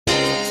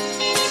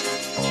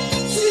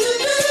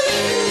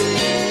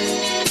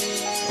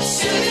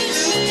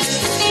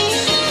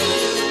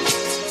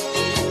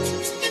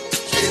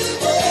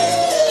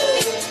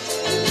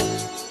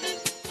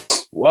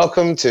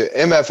Welcome to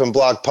MF and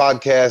Block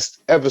Podcast,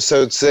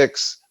 Episode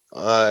 6.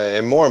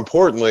 And more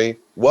importantly,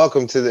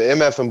 welcome to the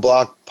MF and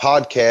Block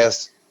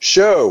Podcast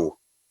show.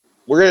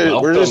 We're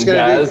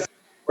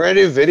gonna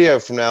do video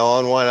from now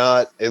on. Why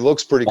not? It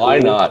looks pretty cool. Why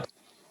not?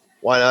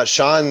 Why not?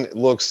 Sean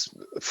looks,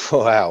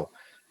 wow.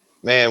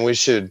 Man, we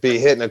should be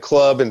hitting a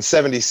club in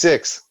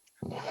 76.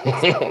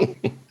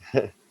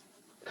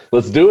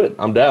 Let's do it.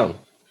 I'm down.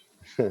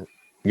 You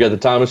got the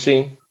time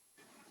machine?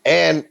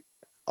 And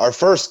our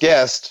first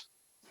guest,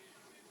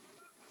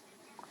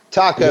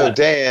 Taco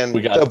Dan,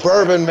 the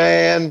Bourbon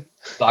Man.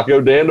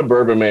 Taco Dan, the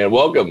Bourbon Man.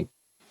 Welcome.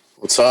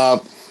 What's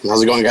up?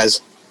 How's it going,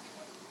 guys?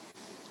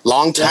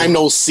 Long time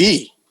no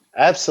see.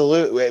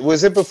 Absolutely.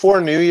 Was it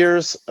before New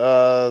Year's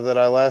that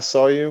I last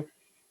saw you?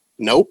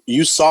 Nope.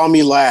 You saw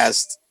me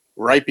last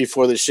right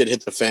before the shit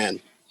hit the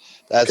fan.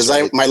 That's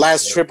because my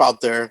last trip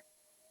out there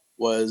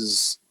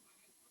was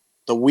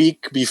the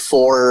week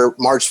before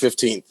March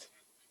 15th.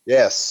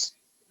 Yes.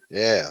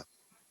 Yeah.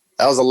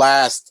 That was the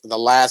last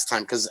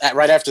time, because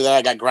right after that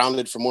I got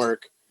grounded from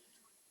work,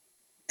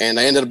 and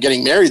I ended up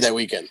getting married that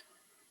weekend.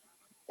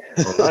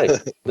 Oh,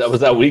 nice. That was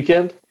that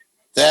weekend?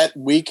 That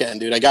weekend,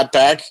 dude. I got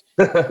back.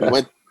 We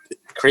went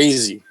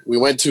crazy. We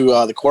went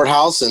to the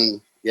courthouse,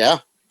 and yeah.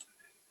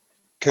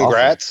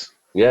 Congrats. Awesome.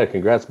 Yeah,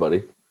 congrats,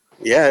 buddy.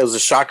 Yeah, it was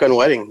a shotgun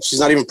wedding. She's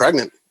not even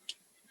pregnant.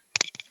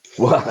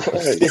 What?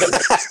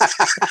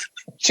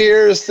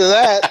 Cheers to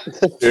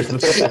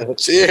that.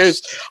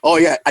 Cheers. Oh,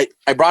 yeah.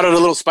 I brought it a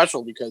little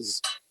special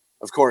because,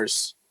 of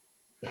course.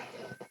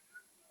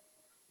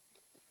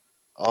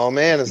 Oh,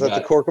 man. Is that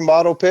the cork and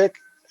bottle pick?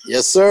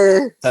 Yes,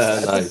 sir.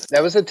 Nice.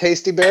 That was a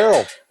tasty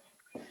barrel.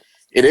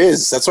 It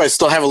is. That's why I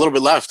still have a little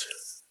bit left.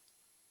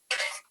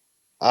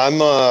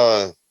 I'm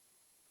a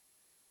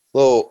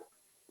little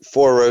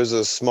Four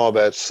Roses small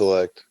batch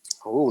select.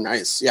 Oh,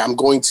 nice. Yeah, I'm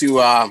going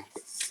to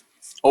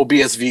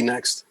OBSV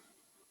next.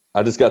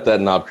 I just got that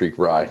Knob Creek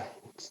rye.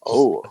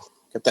 Oh,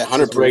 get that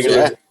 100 proof.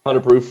 Regular,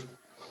 100 proof.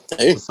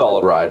 Hey. It's a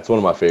solid rye. It's one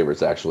of my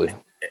favorites, actually.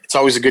 It's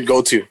always a good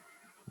go-to.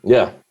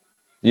 Yeah.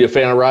 You a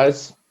fan of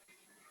ryes?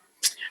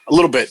 A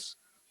little bit.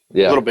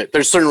 Yeah. A little bit.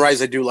 There's certain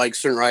ryes I do like,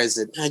 certain ryes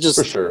that I just...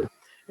 For sure.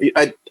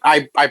 I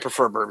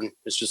prefer bourbon.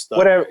 It's just...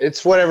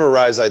 whatever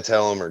ryes I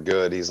tell him are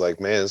good. He's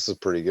like, man, this is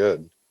pretty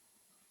good.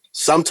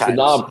 Sometimes.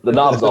 The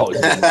knob's always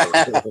good.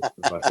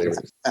 My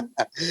favorites.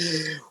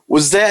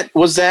 Was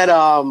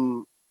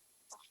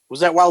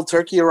that Wild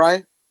Turkey a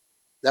rye?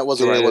 That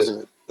was a rye,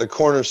 wasn't it? The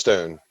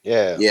Cornerstone.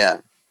 Yeah. Yeah,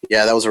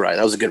 that was a rye.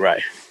 That was a good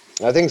rye.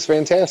 I think it's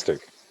fantastic.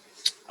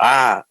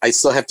 I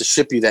still have to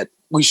ship you that.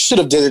 We should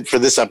have did it for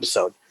this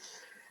episode.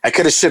 I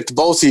could have shipped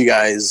both of you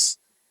guys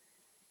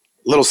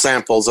little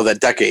samples of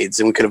that Decades,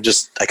 and I could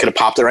have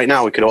popped it right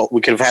now. We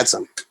could have had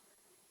some.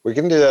 We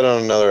can do that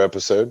on another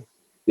episode.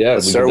 Yeah,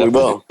 yes, sir, we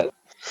will.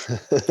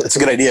 That's a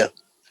good idea.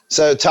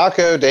 So,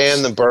 Taco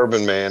Dan, the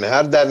Bourbon Man,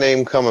 how did that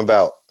name come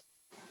about?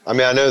 I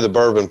mean, I know the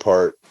bourbon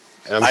part,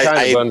 and I'm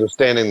kind of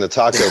understanding the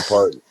taco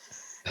part.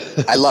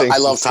 I love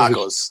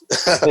tacos.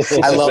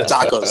 I love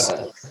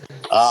tacos.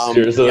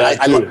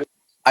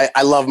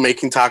 I love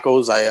making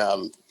tacos.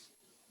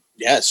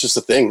 It's just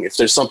a thing. If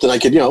there's something I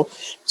could,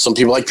 some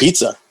people like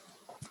pizza.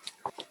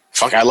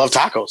 Fuck, I love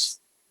tacos.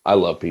 I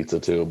love pizza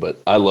too,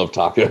 but I love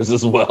tacos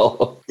as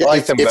well. Yeah,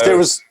 like if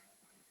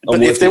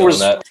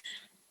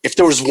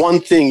there was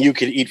one thing you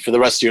could eat for the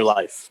rest of your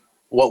life,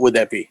 what would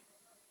that be?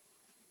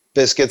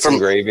 Biscuits and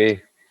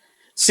gravy.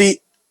 See,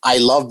 I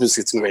love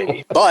biscuits and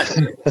gravy, but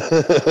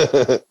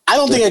I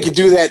don't think I could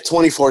do that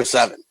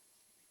 24/7.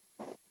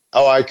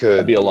 Oh, I could.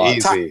 That'd be a lot.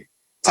 Easy.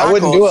 I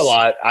wouldn't do a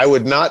lot. I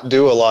would not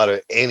do a lot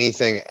of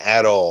anything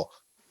at all,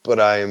 but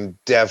I am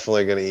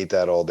definitely going to eat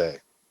that all day.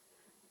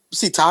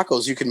 See,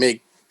 tacos, you can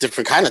make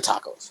different kind of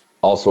tacos.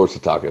 All sorts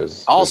of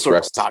tacos. All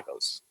sorts of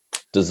tacos.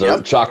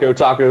 Dessert Choco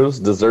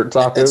tacos, dessert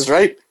tacos. That's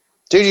right.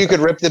 Dude, you could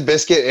rip the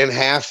biscuit in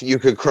half. You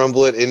could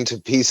crumble it into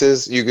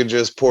pieces. You could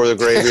just pour the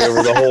gravy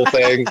over the whole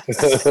thing.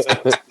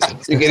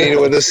 You can eat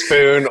it with a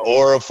spoon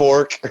or a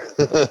fork.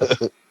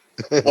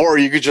 Or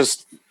you could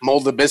just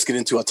mold the biscuit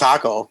into a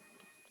taco.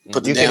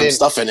 Put the damn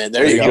stuff in it.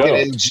 There you go.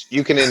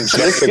 You can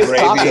inject the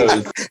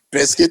gravy.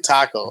 Biscuit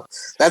taco.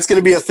 That's going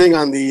to be a thing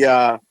on the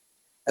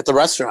at the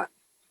restaurant.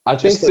 I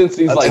think since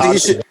he's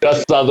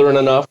just southern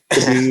enough to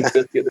be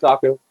biscuit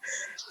taco.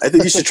 I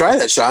think you should try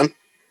that, Sean.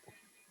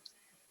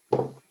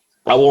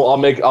 I'll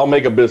make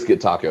a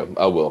biscuit taco.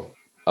 I will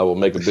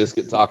make a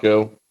biscuit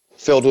taco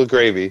filled with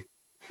gravy.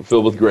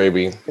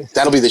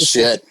 That'll be the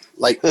shit.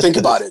 Like, think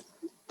about it.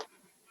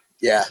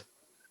 Yeah.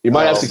 You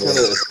might have to kind of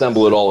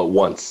assemble it all at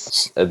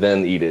once and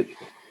then eat it.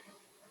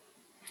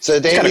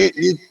 So, Dan,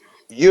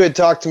 you had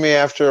talked to me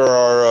after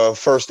our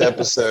first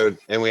episode,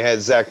 and we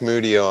had Zach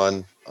Moody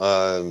on,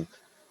 and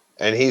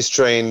he's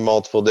trained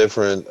multiple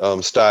different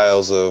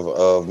styles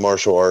of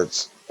martial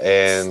arts.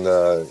 And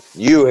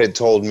you had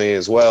told me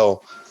as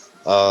well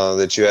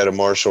that you had a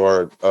martial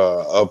art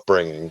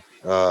upbringing.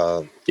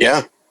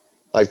 Yeah.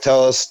 Like,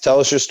 tell us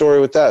your story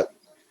with that.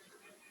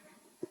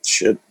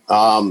 Shit.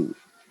 When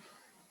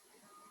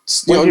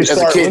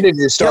did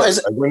you start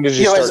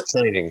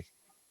training?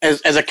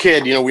 as a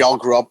kid, we all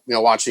grew up,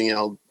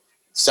 watching,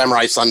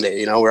 Samurai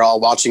Sunday. We're all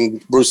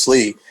watching Bruce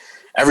Lee.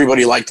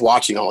 Everybody liked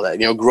watching all that.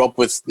 Grew up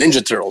with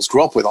Ninja Turtles.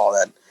 Grew up with all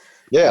that.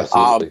 Yeah,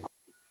 absolutely.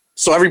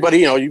 So everybody,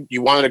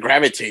 you wanted to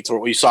gravitate to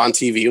what you saw on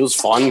TV. It was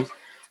fun.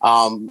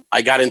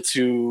 I got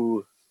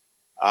into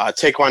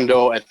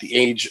Taekwondo at the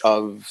age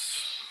of,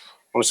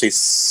 I want to say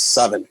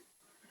 7.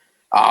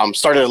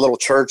 Started at a little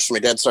church. My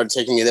dad started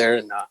taking me there,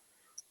 and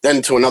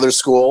then to another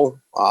school.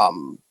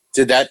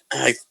 Did that.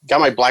 I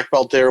got my black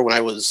belt there when I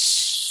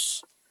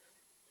was,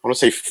 I want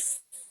to say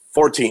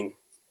 14,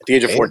 at the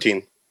age of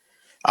 14.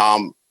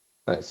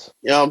 Nice.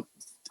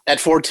 At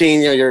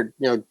 14, you're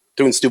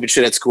doing stupid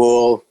shit at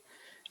school.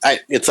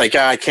 It's like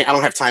I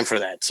don't have time for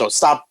that. So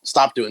stop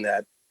doing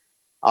that.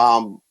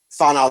 Found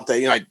out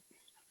that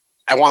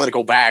I wanted to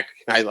go back.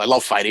 I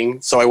love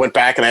fighting, so I went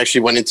back and I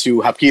actually went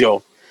into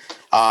Hapkido.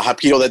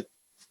 That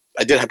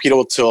I did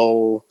Hapkido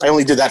till I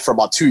only did that for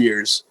about 2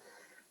 years.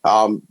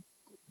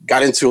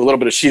 Got into a little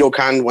bit of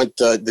Shidokan. Went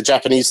the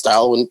Japanese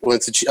style.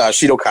 Went to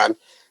Shidokan.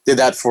 Did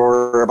that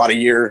for about a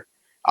year.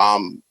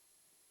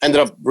 Ended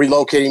up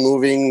relocating,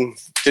 moving.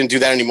 Didn't do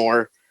that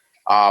anymore.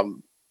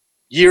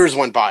 Years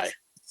went by.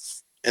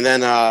 And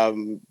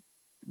then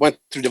went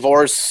through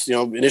divorce,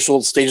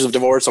 initial stages of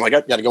divorce. I'm like,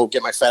 I got to go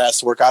get my fat ass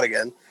to work out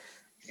again.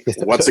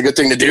 What's a good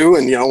thing to do?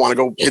 And, want to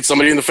go hit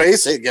somebody in the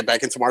face? Hey, get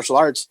back into martial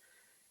arts.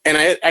 And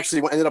I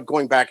actually ended up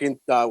going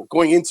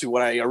into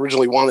what I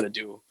originally wanted to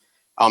do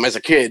as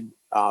a kid.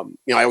 I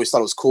always thought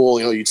it was cool.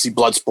 You'd see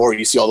Bloodsport,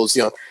 you see all those,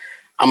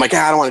 I'm like,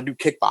 I don't want to do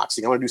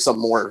kickboxing. I want to do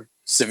something more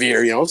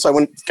severe, So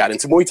I got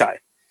into Muay Thai.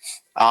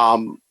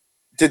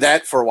 Did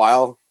that for a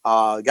while.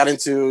 Got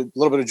into a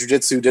little bit of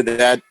jiu-jitsu, did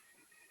that.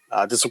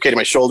 Dislocated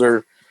my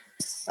shoulder.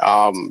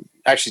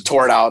 Actually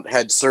tore it out.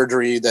 Had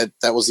surgery. That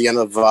was the end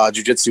of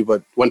jiu-jitsu.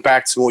 But went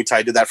back to Muay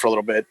Thai. Did that for a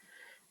little bit.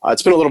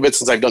 It's been a little bit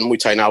since I've done Muay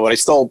Thai now, but I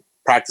still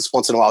practice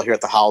once in a while here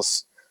at the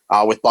house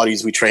with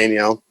buddies. We train,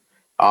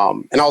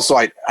 and also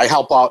I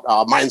help out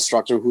my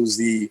instructor, who's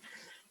the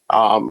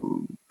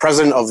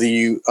president of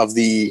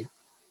the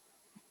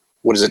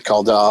what is it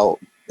called?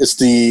 It's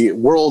the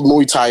World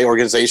Muay Thai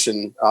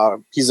Organization.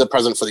 He's the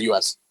president for the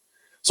U.S.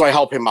 So I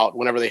help him out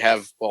whenever they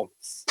have,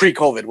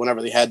 pre-COVID,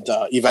 whenever they had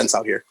events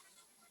out here.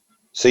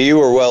 So you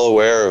were well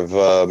aware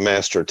of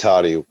Master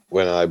Toddy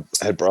when I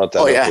had brought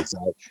that up. Yeah. With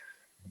Zach.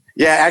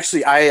 Yeah,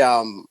 actually,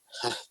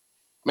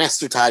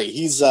 Master Toddy,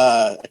 he's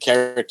a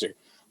character.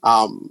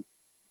 From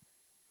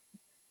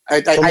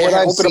what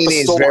I've seen,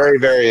 he's very,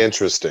 very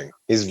interesting.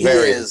 He's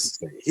very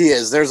interesting. He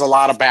is. There's a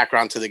lot of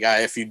background to the guy.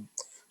 If you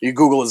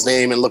Google his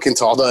name and look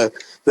into all the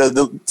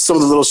some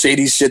of the little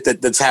shady shit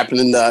that's happened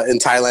in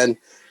Thailand.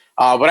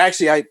 But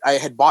actually, I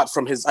had bought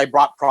from I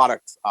brought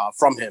product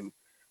from him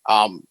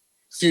a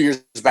few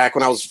years back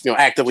when I was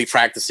actively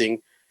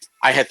practicing.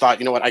 I had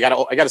thought, what, I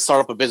got to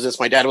start up a business.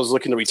 My dad was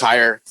looking to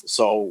retire,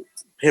 so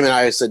him and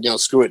I said,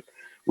 screw it.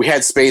 We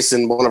had space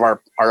in one of our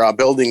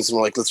buildings, and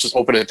we're like, let's just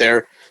open it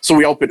there. So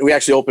we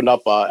actually opened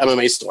up a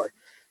MMA store.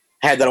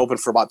 Had that open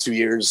for about 2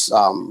 years.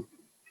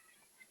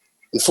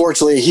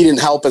 Unfortunately, he didn't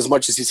help as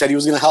much as he said he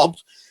was going to help.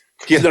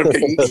 He ended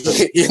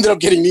up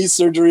getting knee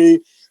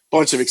surgery,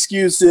 bunch of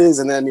excuses,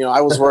 and then I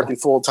was working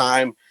full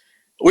time.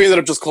 We ended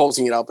up just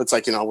closing it up. It's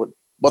like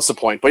what's the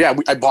point? But yeah,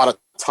 I bought a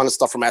ton of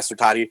stuff from Master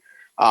Toddy.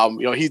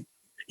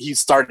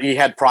 He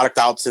had product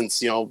out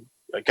since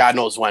God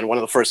knows when. One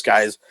of the first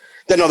guys.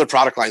 Then other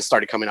product lines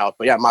started coming out.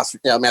 But yeah,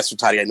 Master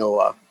Toddy I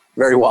know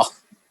very well.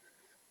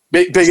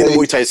 Big in the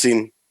Muay Thai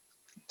scene.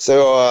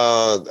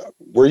 So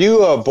were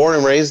you born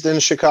and raised in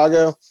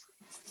Chicago?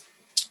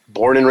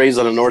 Born and raised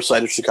on the north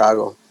side of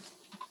Chicago.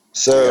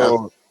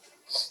 So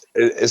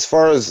as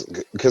far as,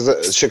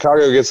 because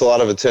Chicago gets a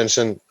lot of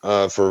attention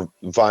for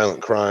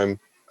violent crime,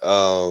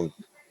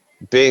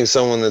 being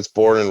someone that's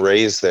born and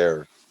raised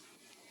there,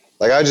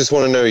 like, I just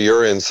want to know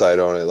your insight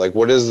on it. Like,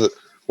 what does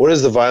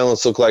the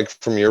violence look like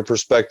from your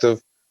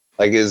perspective?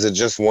 Like, is it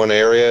just one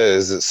area?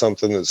 Is it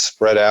something that's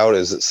spread out?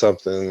 Is it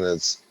something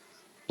that's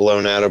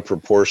blown out of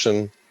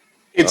proportion?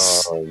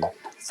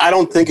 I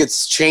don't think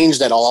it's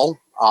changed at all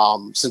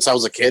since I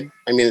was a kid.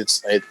 I mean,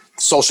 it's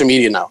social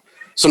media now.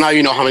 So now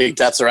you know how many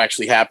deaths are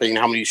actually happening,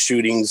 how many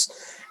shootings,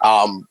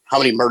 how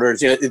many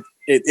murders.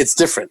 It's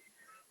different.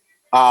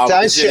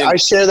 I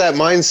share that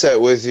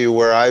mindset with you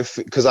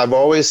because I've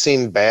always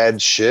seen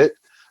bad shit.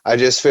 I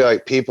just feel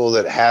like people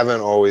that haven't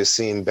always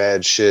seen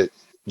bad shit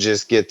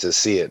just get to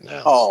see it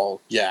now.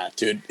 Oh, yeah,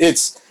 dude.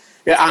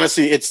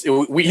 Honestly,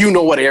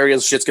 what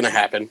areas shit's going to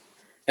happen.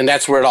 And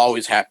that's where it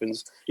always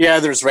happens. Yeah,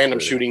 there's random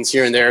shootings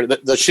here and there. The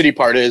shitty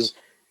part is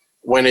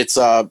when it's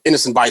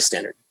innocent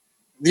bystander.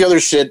 The other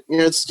shit,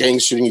 it's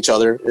gangs shooting each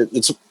other.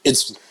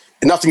 It's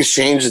nothing's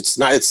changed.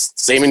 It's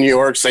same in New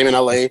York, same in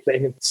LA,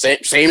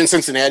 same in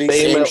Cincinnati.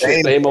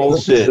 Same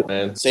old shit,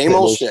 man. Same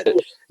old shit.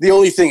 The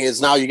only thing is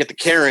now you get the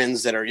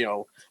Karens that are,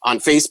 on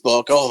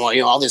Facebook.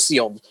 Oh, all this,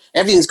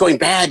 everything's going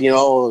bad.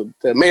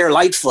 The Mayor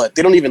Lightfoot.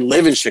 They don't even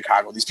live in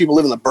Chicago. These people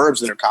live in the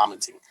burbs that are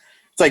commenting.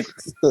 It's like,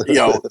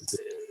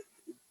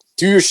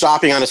 do your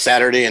shopping on a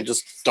Saturday and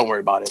just don't worry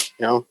about it.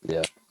 Yeah.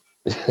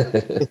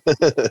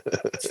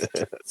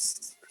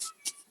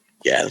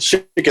 Yeah,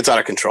 shit gets out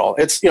of control.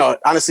 It's,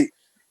 honestly,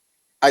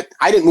 I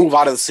didn't move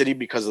out of the city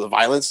because of the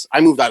violence.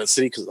 I moved out of the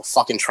city because of the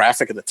fucking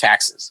traffic and the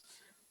taxes.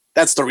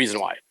 That's the reason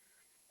why.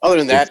 Other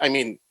than that, I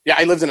mean, yeah,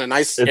 I lived in a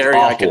nice area.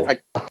 Awful.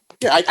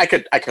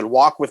 I could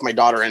walk with my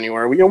daughter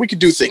anywhere. We could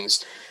do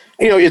things.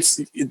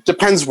 It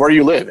depends where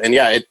you live, and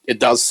yeah, it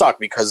does suck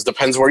because it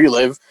depends where you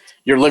live.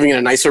 You're living in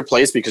a nicer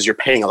place because you're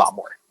paying a lot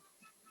more.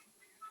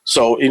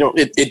 So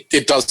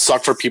it does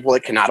suck for people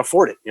that cannot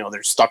afford it.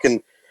 They're stuck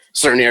in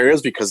certain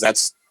areas because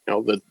that's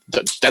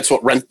that's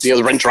what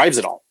rent drives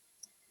it all.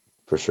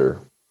 For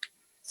sure.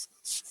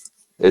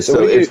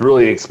 It's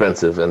really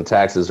expensive, and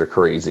taxes are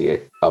crazy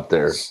up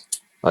there.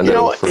 I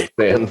know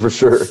for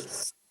sure.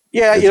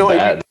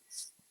 Yeah,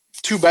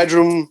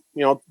 2-bedroom.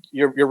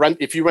 Your rent,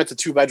 if you rent a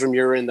 2-bedroom,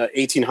 you're in the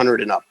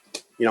 1,800 and up.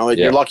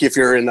 You're lucky if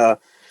you're in the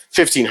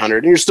 1,500,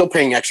 and you're still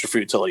paying extra for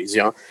utilities.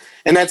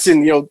 And that's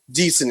in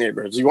decent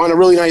neighborhoods. You want a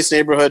really nice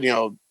neighborhood,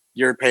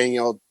 you're paying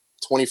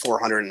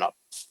 2,400 and up.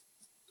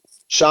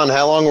 Sean,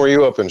 how long were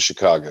you up in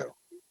Chicago?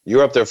 You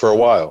were up there for a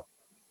while.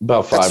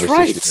 About 5 or 6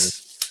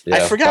 years. Yeah,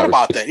 I forgot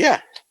about that.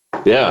 Yeah.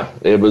 Yeah,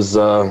 it was.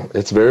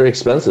 It's very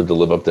expensive to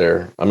live up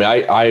there. I mean,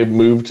 I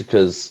moved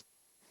because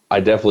I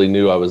definitely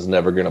knew I was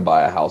never going to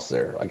buy a house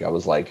there. Like I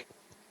was like,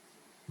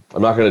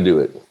 I'm not going to do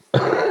it.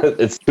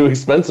 It's too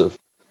expensive.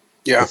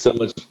 Yeah. It's so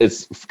much.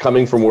 It's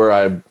coming from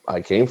where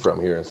I came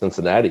from here in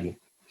Cincinnati.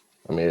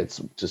 I mean,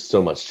 it's just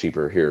so much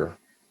cheaper here.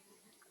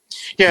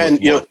 Yeah, and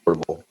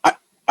affordable.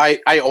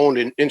 I owned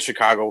in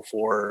Chicago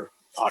for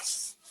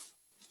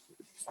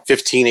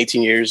 15,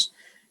 18 years,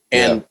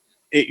 and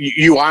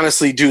you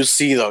honestly do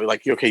see though,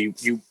 like, okay,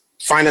 you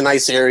find a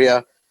nice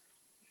area,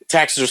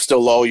 taxes are still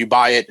low, you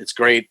buy it, it's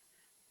great.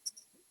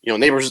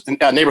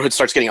 Neighborhood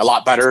starts getting a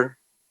lot better.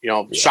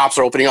 Shops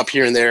are opening up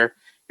here and there.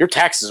 Your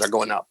taxes are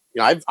going up.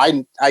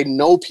 I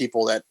know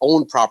people that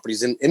own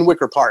properties in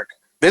Wicker Park,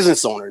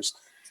 business owners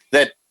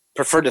that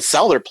prefer to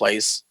sell their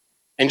place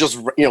and just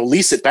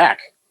lease it back.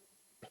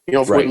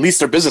 Lease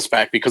their business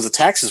back because the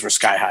taxes were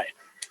sky high.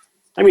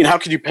 I mean, how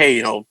could you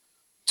pay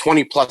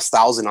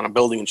 20,000+ on a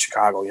building in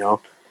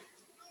Chicago?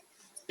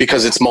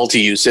 Because it's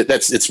multi-use.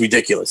 It's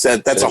ridiculous.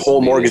 That's a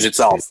whole mortgage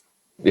itself.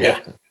 Yeah.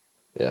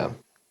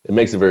 It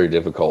makes it very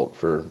difficult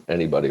for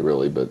anybody,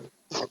 really. But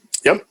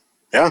yep,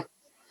 yeah.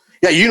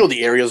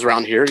 The areas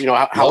around here.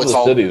 How love it's the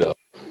all. City though.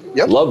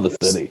 Yep. Love the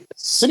city.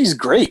 City's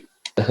great.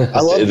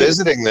 I love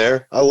visiting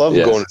there. I love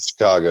going to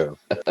Chicago.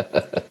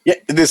 Yeah,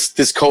 this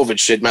COVID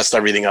shit messed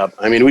everything up.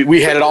 I mean,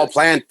 we had it all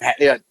planned.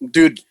 Yeah,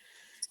 dude.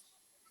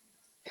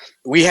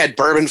 We had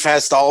Bourbon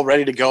Fest all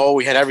ready to go.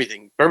 We had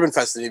everything. Bourbon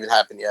Fest didn't even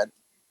happen yet.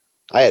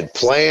 I had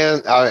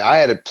planned. I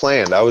had it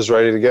planned. I was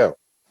ready to go.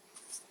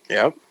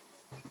 Yep.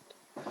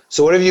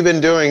 So what have you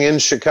been doing in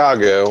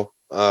Chicago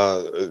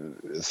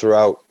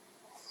throughout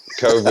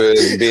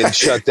COVID being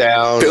shut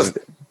down?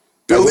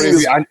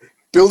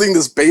 Building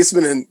this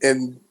basement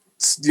and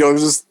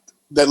just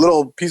that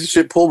little piece of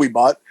shit pool we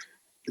bought.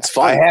 It's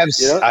fun.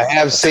 I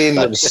have seen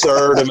an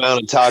absurd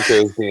amount of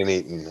tacos being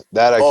eaten.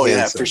 That I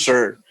can say. For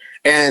sure.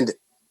 And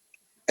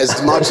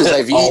as much as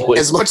I've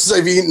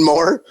eaten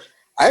more,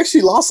 I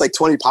actually lost like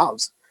 20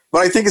 pounds. But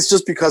I think it's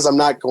just because I'm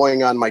not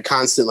going on my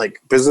constant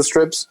business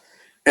trips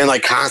and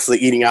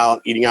constantly eating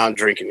out and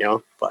drinking,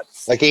 But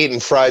like eating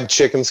fried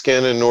chicken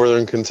skin in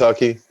northern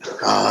Kentucky.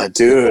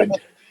 Dude.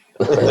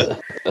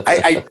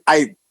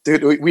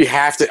 Dude,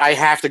 I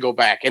have to go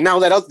back. And now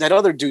that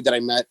other dude that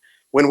I met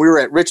when we were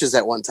at Rich's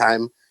at one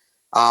time,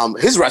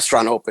 his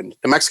restaurant opened,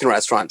 the Mexican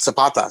restaurant,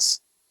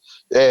 Zapatas.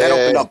 That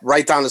opened up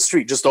right down the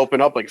street, just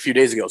opened up a few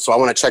days ago. So I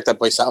want to check that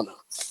place out now.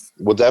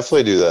 We'll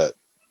definitely do that.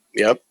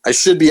 Yep. I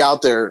should be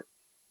out there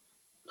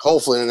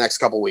hopefully in the next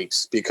couple of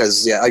weeks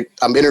because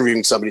I'm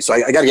interviewing somebody. So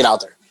I got to get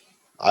out there.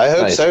 I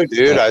hope so,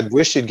 dude. I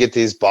wish you'd get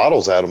these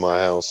bottles out of my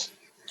house.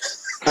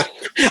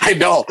 I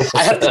know.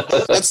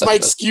 That's my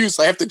excuse.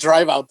 I have to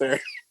drive out there.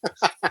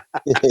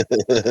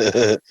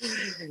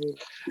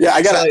 Yeah,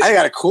 I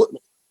gotta cool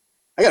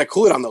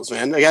it on those,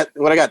 man. Yeah,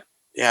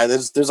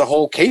 there's a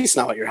whole case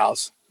now at your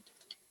house.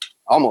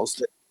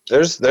 Almost.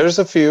 There's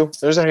a few.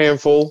 There's a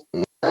handful.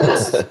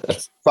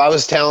 If I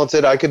was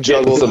talented, I could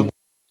juggle them.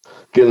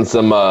 Getting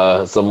some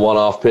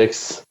one-off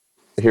picks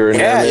here and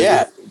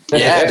there.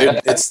 Yeah,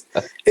 dude.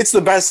 It's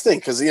the best thing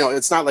because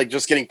it's not like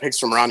just getting picks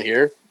from around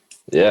here.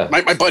 Yeah.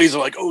 My buddies are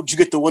like, "Oh, did you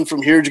get the one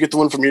from here? Did you get the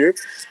one from here?"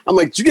 I'm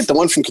like, "Did you get the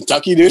one from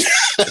Kentucky, dude?"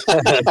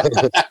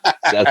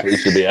 That's what you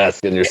should be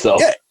asking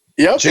yourself. Yeah.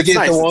 Yep. Did you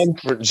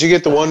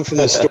get the one from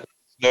the store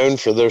known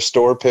for their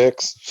store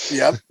picks?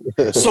 Yep.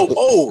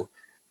 So,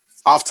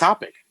 off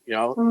topic,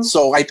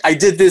 So I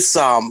did this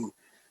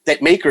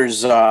that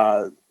Maker's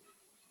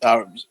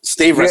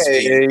stave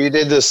recipe. Yeah, you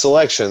did the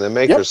selection, the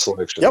Maker's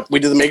selection. Yep, we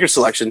did the Maker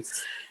selection.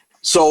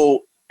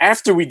 So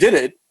after we did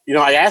it,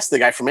 I asked the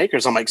guy from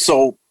Maker's, I'm like,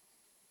 so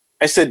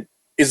I said,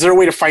 is there a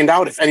way to find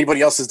out if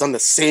anybody else has done the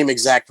same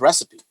exact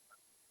recipe?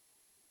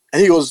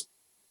 And he goes,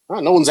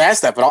 no one's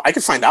asked that, but I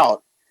could find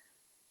out.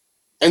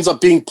 Ends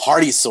up being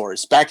Party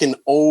Source back in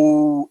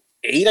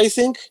 2008, I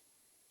think.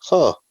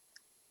 Huh.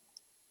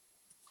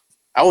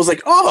 I was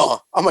like,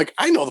 oh, I'm like,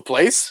 I know the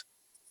place.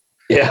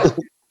 Yeah.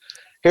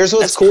 Here's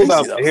what's That's cool crazy,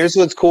 about. though. Here's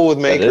what's cool with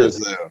makers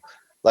is. though.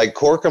 Like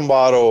Cork and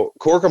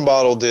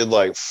Bottle did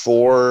like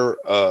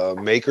 4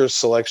 makers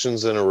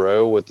selections in a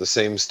row with the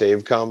same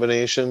stave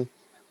combination.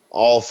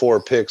 All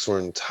 4 picks were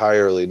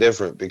entirely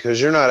different because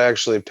you're not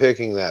actually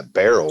picking that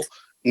barrel.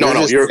 You're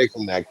just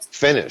picking that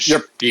finish.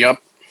 Yep.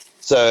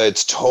 So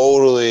it's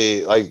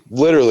totally like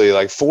literally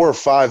like 4 or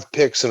 5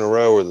 picks in a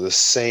row were the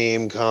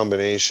same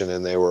combination,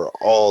 and they were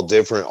all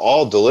different,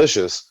 all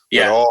delicious,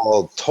 but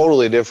all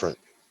totally different.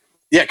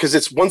 Yeah, because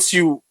it's once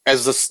you,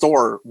 as the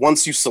store,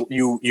 once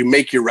you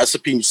make your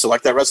recipe and you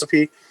select that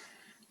recipe,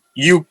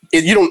 you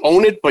don't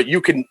own it, but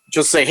you can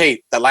just say,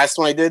 hey, that last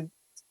one I did,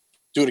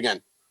 do it again.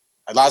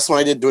 That last one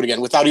I did, do it again,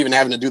 without even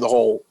having to do the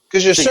whole.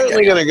 Because you're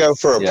certainly going to go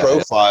for a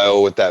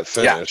profile with that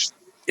finish. Yeah.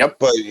 Yep.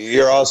 But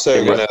you're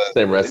also going to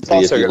same recipe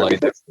if you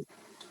like.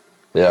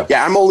 Yeah.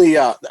 Yeah, I'm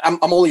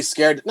only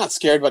scared, not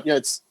scared, but you're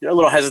a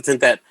little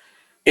hesitant that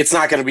it's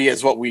not going to be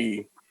as what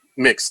we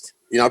mixed,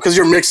 because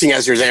you're mixing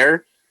as you're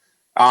there,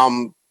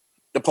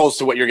 opposed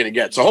to what you're going to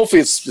get. So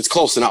hopefully it's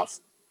close enough,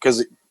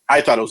 because I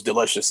thought it was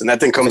delicious, and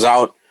that thing comes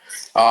out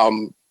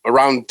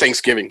around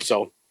Thanksgiving,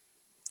 so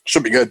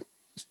should be good.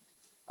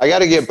 I got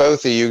to get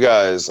both of you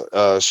guys,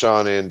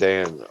 Sean and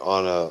Dan,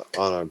 on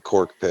a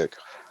cork pick.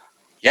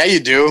 Yeah, you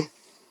do.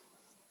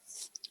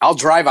 I'll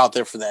drive out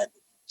there for that.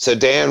 So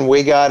Dan,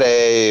 we got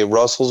a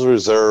Russell's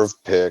Reserve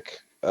pick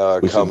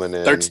coming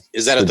in.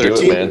 Is that a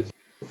 13?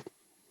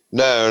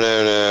 No.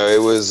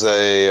 It was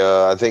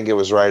I think it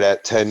was right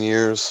at 10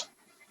 years.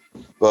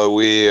 But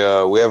we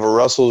have a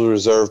Russell's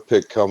Reserve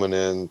pick coming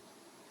in,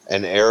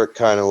 and Eric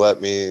kind of let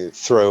me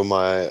throw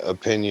my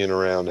opinion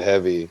around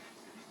heavy,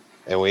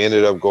 and we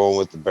ended up going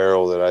with the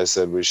barrel that I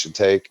said we should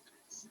take.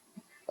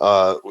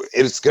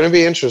 It's going to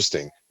be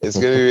interesting. It's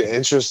going to be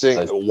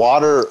interesting.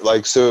 Water,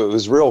 so it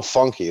was real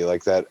funky,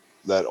 like that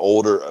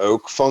older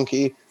oak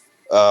funky.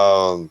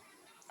 I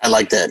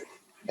like that.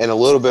 And a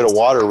little bit of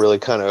water really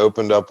kind of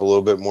opened up a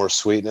little bit more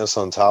sweetness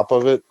on top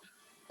of it.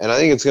 And I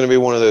think it's going to be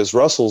one of those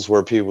Russells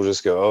where people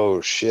just go, oh,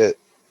 shit.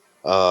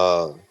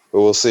 But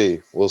we'll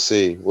see. We'll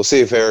see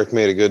if Eric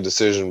made a good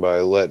decision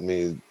by letting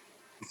me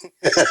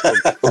put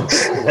that.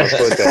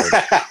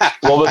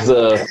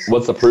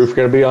 What's the proof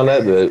going to be on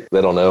that?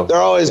 They don't know. They're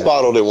always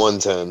bottled at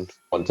 110.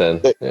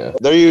 110,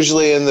 They're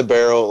usually in the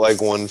barrel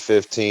like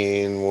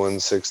 115,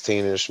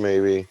 116-ish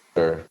maybe.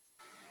 Sure.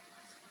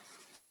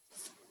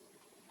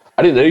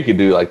 I didn't know you could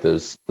do like the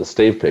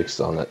stave picks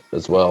on it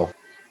as well.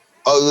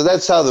 Oh,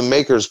 that's how the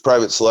maker's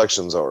private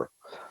selections are.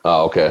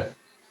 Oh, okay.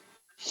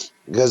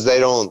 Because they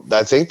don't,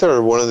 I think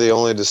they're one of the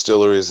only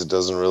distilleries that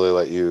doesn't really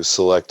let you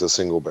select a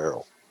single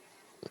barrel.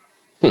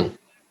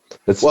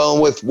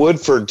 Well, with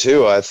Woodford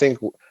too, I think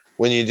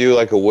when you do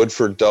like a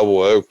Woodford double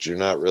oaked, you're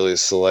not really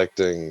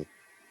selecting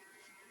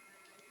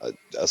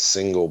a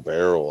single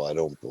barrel, I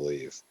don't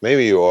believe.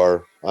 Maybe you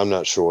are. I'm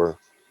not sure.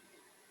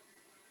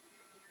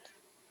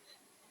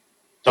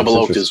 Double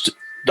oaked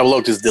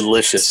is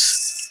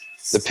delicious.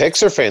 The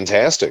picks are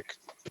fantastic.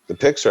 The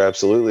picks are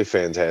absolutely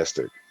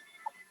fantastic.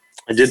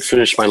 I did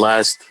finish my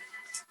last.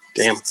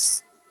 Damn.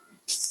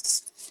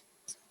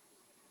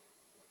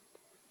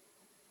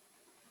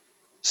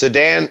 So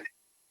Dan,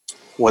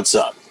 what's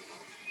up?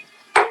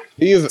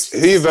 Who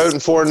you voting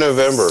for in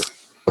November?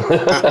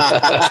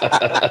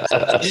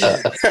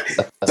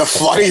 The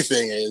funny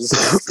thing is,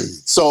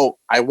 so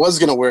I was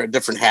gonna wear a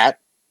different hat,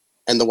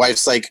 and the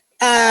wife's like,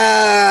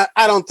 I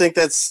don't think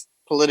that's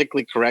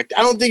politically correct.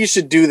 I don't think you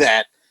should do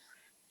that.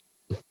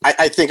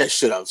 I think I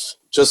should have,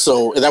 just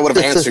so that would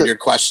have answered your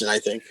question, I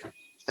think.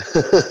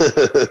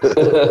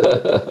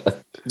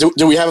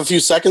 Do we have a few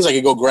seconds? I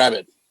could go grab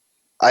it.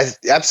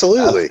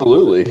 Absolutely.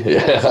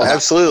 Yeah.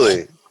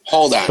 Absolutely.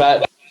 Hold on.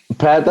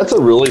 Pat, that's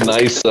a really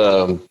nice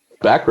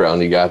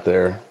background you got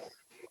there.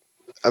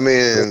 I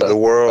mean, the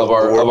world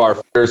of our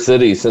fair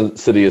city of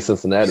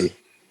Cincinnati.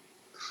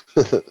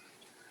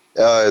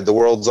 The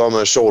world's on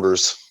my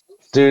shoulders.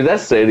 Dude, that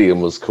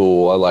stadium was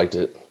cool. I liked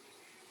it.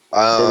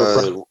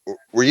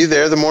 Were you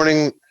there the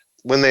morning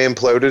when they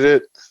imploded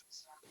it?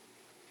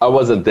 I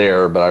wasn't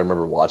there, but I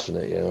remember watching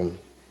it. Yeah.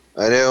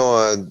 I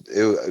know.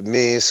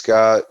 Me,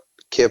 Scott,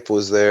 Kip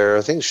was there.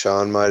 I think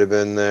Sean might have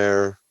been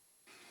there.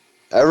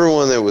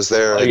 Everyone that was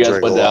there. You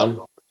guys went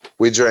down?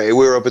 We drank. We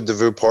were up at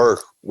DeVue Park.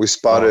 We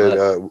spotted.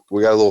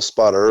 We got a little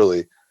spot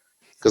early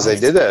because they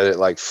did that at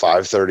like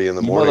 5:30 in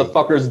the morning.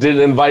 Motherfuckers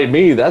didn't invite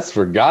me. That's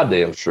for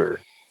goddamn sure.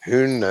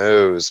 Who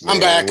knows, man?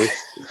 I'm back.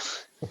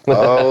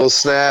 Oh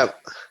snap!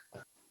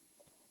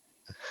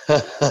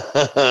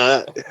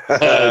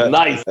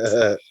 Nice.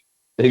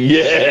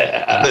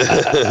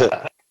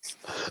 Yeah.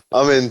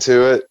 I'm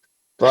into it.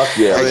 Fuck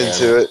yeah. I'm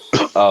into it.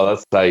 Oh,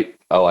 that's tight.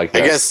 I like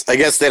that. I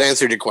guess that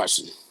answered your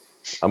question.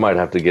 I might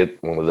have to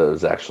get one of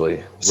those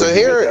actually.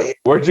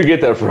 Where'd you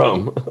get that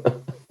from?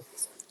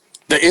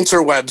 The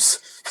interwebs.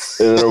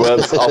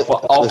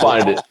 I'll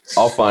find it.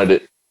 I'll find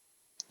it.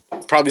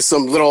 Probably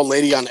some little old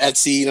lady on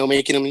Etsy,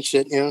 making them and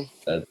shit. Yeah,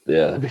 that'd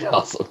be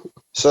awesome.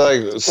 So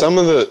like some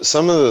of the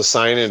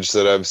signage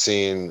that I've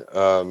seen,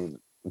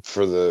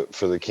 for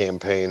the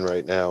campaign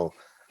right now.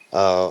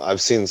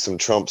 I've seen some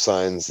Trump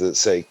signs that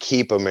say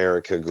 "Keep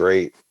America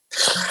Great."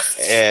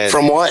 And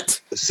from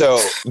what? so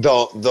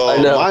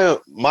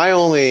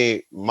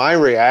my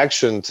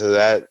reaction to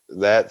that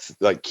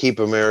like "Keep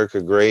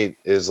America Great"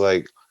 is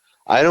like,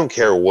 I don't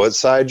care what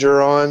side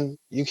you're on,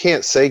 you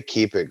can't say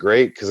 "keep it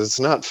great" because it's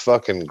not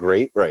fucking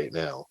great right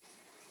now.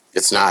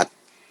 It's not.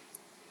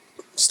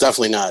 It's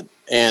definitely not.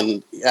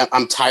 And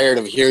I'm tired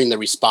of hearing the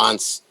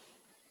response.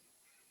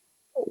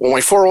 Well,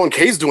 my 401k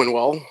is doing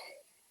well.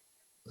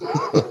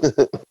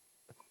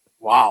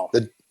 Wow.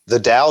 The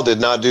Dow did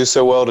not do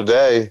so well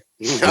today.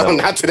 No,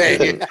 not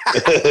today.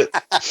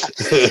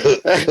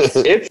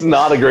 It's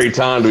not a great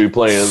time to be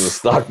playing in the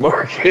stock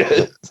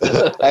market.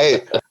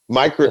 Hey,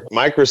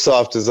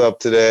 Microsoft is up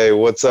today.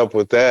 What's up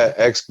with that?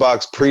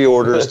 Xbox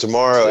pre-orders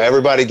tomorrow.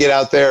 Everybody get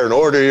out there and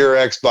order your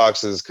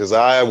Xboxes because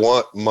I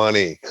want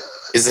money.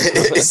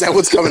 Is that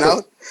what's coming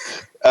out?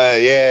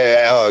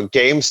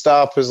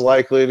 GameStop is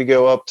likely to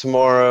go up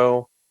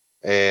tomorrow,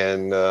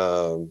 and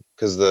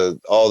because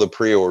all the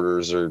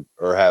pre-orders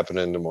are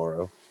happening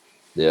tomorrow.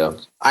 Yeah,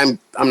 I'm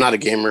not a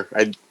gamer.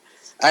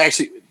 I'm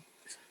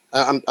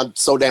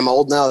so damn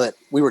old now that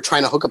we were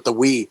trying to hook up the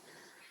Wii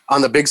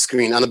on the big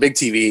screen on the big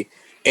TV,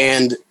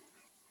 and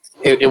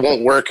it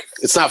won't work.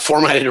 It's not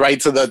formatted right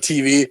to the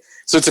TV,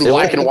 so it's in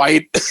black and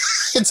white.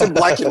 It's in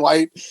black and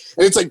white,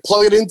 and it's like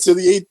plug it into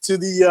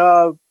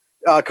the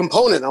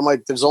component. I'm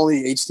like, there's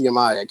only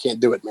HDMI. I can't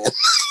do it, man.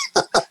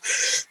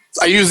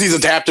 I use these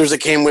adapters that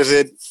came with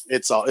it.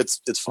 It's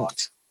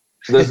fucked.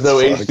 There's no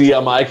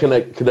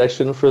HDMI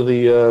connection for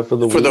the Wii? For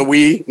the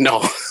Wii.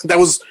 No, that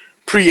was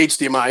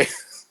pre-HDMI.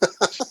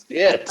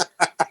 Shit,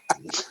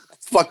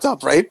 Fucked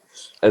up, right?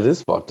 it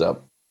is fucked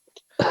up.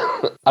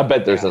 I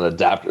bet there's an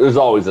adapter. There's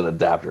always an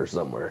adapter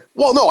somewhere.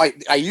 Well, no, I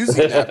used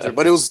the adapter,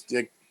 but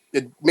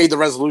it made the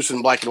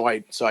resolution black and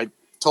white. So I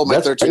told my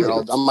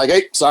 13-year-old, I'm like,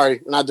 hey,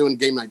 sorry, we're not doing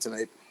game night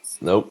tonight.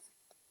 Nope.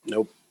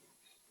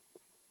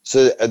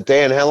 So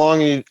Dan, how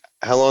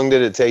long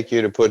did it take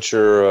you to put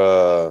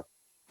your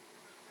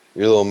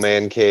little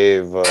man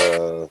cave?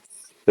 Yeah,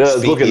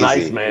 it's looking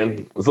nice,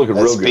 man. It's looking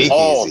real good.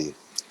 Oh,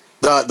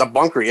 the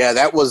bunker, yeah,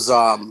 that was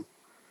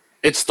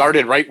it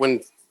started right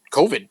when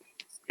COVID.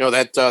 You know,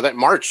 that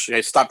March,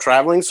 I stopped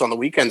traveling, so on the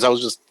weekends I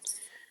was just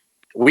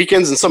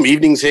weekends and some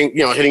evenings hitting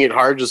it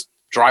hard, just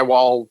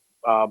drywall.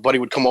 Buddy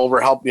would come over,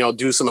 help,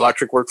 do some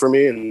electric work for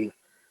me, and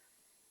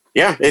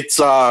yeah, it's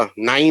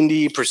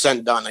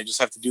 90% done. I just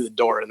have to do the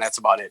door, and that's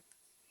about it.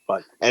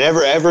 But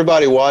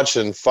everybody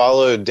watching,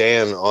 follow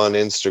Dan on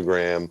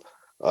Instagram,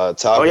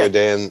 Taco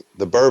Dan,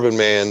 the Bourbon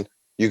Man.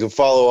 You can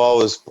follow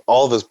all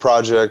of his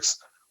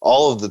projects,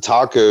 all of the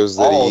tacos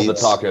that he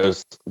eats. All of the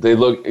tacos. They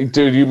look,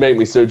 dude, you make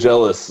me so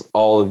jealous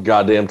all the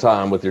goddamn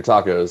time with your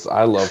tacos.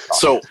 I love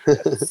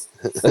tacos.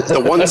 So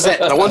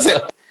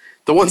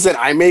the ones that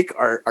I make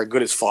are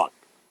good as fuck.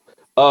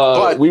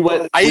 But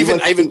I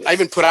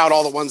even put out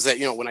all the ones that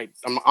when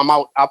I'm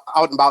out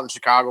and about in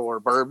Chicago or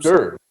Burbs.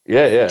 Sure.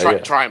 Yeah.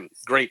 Try them.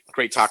 Great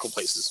taco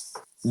places.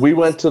 We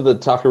went to the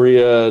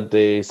Taqueria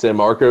de San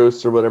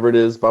Marcos or whatever it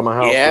is by my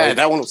house. Yeah, right?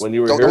 That one was when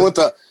you were here.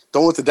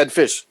 Don't with the dead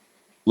fish.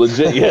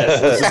 Legit,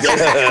 yes.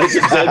 With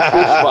the dead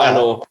fish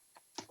vinyl.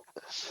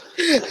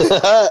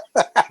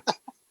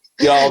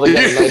 Y'all, they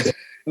got a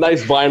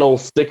nice vinyl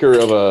sticker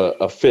of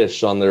a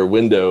fish on their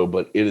window,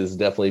 but it is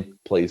definitely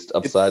placed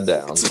upside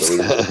down. So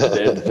it's a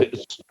dead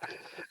fish.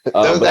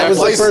 That was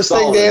the first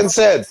thing Dan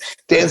said.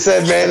 Dan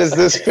said, man, is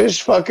this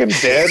fish fucking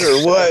dead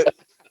or what?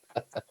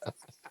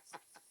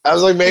 I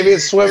was like, maybe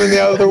it's swimming the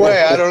other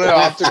way. I don't know.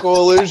 Optical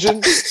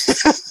illusion.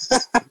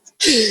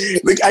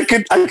 I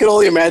could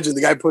only imagine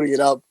the guy putting it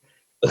up.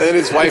 And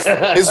his wife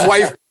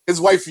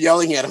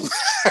yelling at him.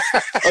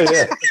 Oh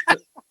yeah.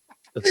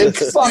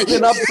 It's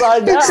fucking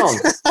upside down.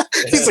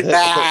 He's like,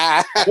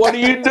 nah. What are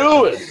you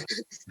doing?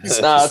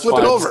 Flip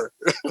it over.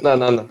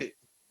 No.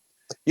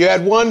 You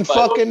had one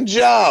fucking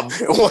job.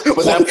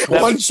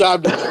 one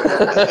job.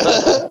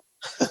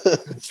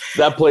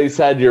 That place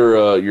had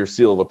your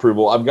seal of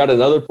approval. I've got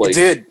another place.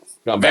 It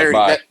did.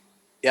 I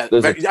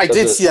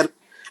did see that.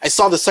 I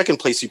saw the second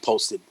place you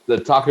posted. The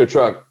taco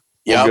truck.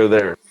 Yeah. We'll go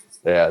there.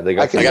 Yeah, I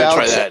gotta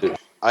try that.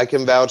 I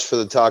can vouch for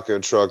the taco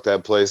truck.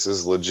 That place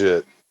is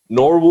legit.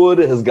 Norwood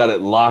has got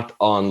it locked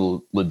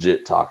on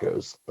legit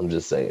tacos. I'm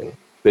just saying.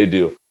 They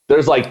do.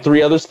 There's like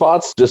 3 other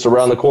spots just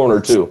around the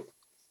corner too.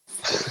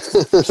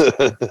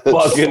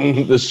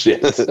 Fucking the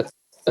shit.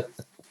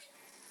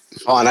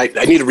 Oh, and I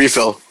need a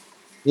refill.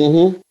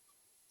 Mm-hmm.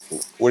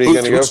 What are you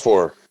gonna go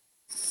for?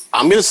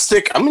 I'm gonna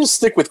stick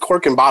with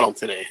cork and bottle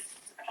today.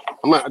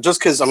 Just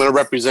because I'm gonna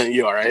represent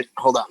you. All right,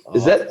 hold on.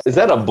 Is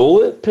that a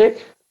bullet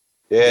pick?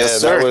 Yeah, yes,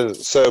 sir. That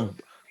was so.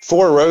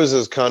 Four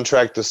Roses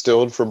contract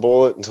distilled for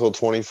Bullet until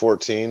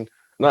 2014.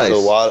 Nice.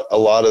 So a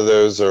lot of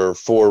those are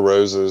Four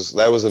Roses.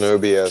 That was an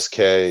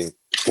OBSK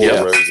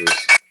Four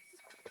Roses.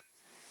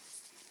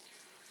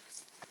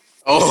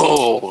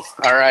 Oh,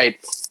 all right.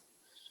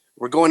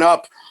 We're going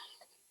up.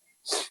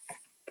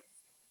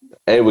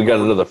 Hey, we got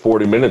another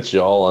 40 minutes,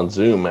 y'all, on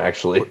Zoom,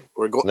 actually.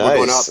 We're going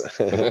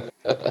up.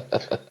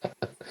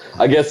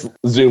 I guess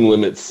Zoom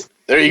limits.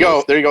 There you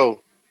go. There you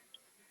go.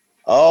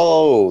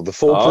 Oh, the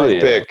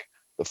foolproof pick.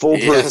 The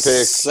foolproof pick.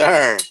 Yes,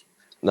 sir.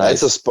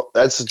 Nice.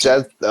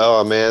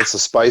 Oh man, it's a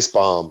spice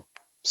bomb.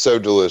 So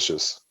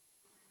delicious.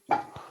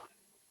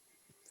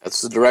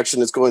 That's the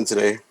direction it's going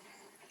today.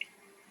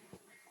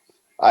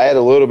 I had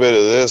a little bit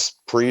of this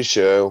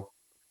pre-show.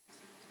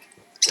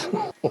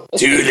 What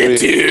do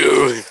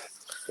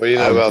you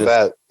know about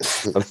that?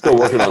 I'm still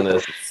working on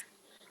this.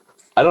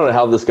 I don't know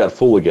how this got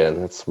full again.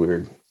 That's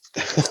weird.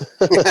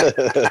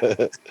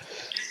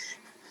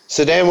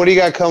 So, Dan, what do you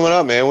got coming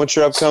up, man? What's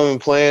your upcoming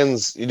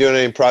plans? You doing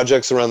any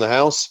projects around the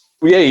house?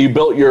 Well, yeah, you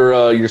built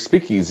your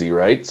speakeasy,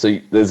 right? So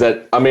is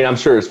that? I mean, I'm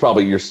sure it's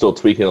probably you're still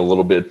tweaking a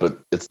little bit, but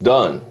it's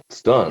done.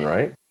 It's done,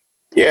 right?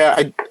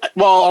 Yeah,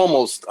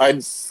 almost. I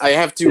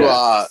have to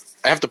I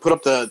have to put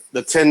up the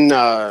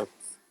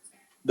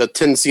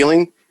tin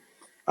ceiling.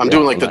 I'm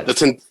doing like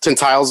the tin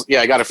tiles.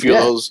 Yeah, I got a few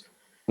of those.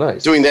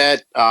 Nice. Doing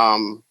that.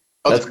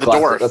 That's the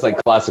classic, door. That's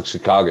like classic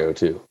Chicago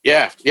too.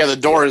 Yeah. The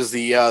door is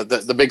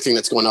the big thing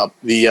that's going up.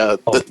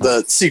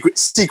 The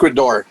secret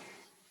door.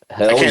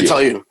 Hell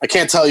I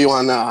can't tell you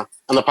on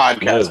the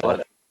podcast.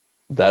 But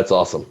that's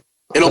awesome.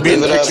 It'll be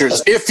in the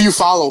pictures if you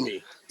follow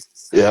me.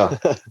 Yeah.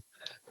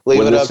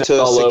 Leave it up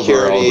to a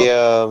security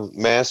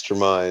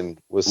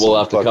mastermind with some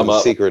have to come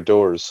up. secret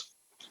doors.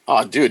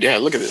 Oh, dude, yeah,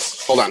 look at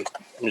this. Hold on.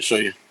 Let me show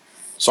you.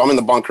 So I'm in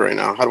the bunker right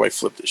now. How do I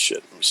flip this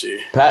shit? Let me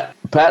see. Pat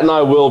and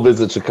I will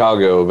visit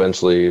Chicago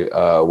eventually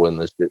when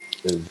this shit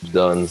is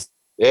done.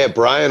 Yeah,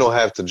 Brian will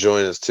have to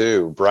join us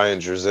too. Brian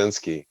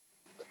Drzezinski.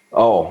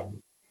 Oh,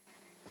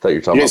 I thought you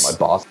were talking about my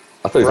boss.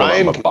 I thought you were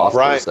talking about my boss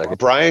for a second.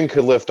 Brian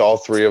could lift all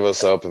three of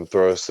us up and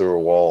throw us through a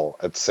wall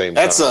at the same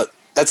time.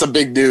 That's a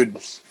big dude.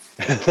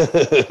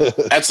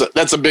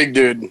 That's a big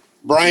dude.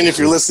 Brian, if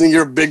you're listening,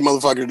 you're a big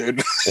motherfucker,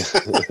 dude.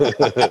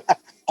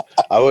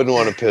 I wouldn't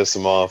want to piss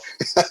him off.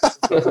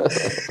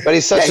 But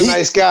he's such a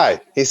nice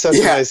guy. He's such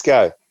a nice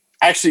guy.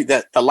 Actually,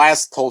 the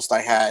last host I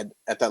had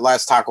at that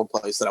last taco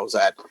place that I was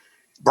at,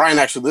 Brian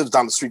actually lives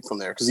down the street from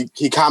there because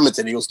he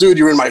commented. He goes, "Dude,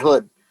 you're in my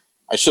hood."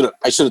 I should have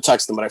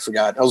texted him, but I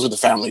forgot. I was with the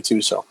family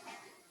too, so.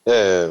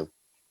 Yeah.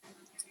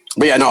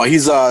 But yeah, no,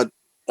 he's I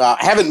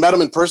haven't met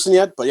him in person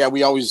yet, but yeah,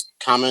 we always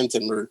comment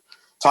and we're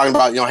talking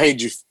about, hey,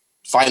 did you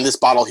find this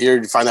bottle here?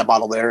 Did you find that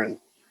bottle there? And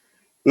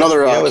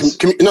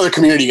another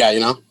community guy,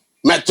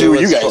 met through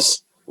you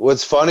guys.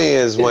 What's funny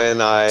is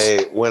when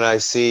I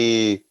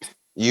see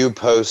you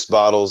post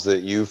bottles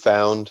that you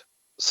found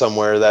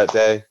somewhere that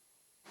day,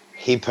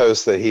 he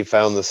posts that he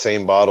found the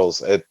same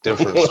bottles at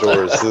different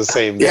stores the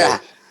same day. Yeah.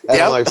 And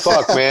I'm like,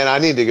 fuck, man, I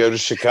need to go to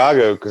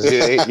Chicago because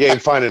you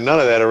ain't finding none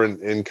of that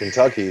in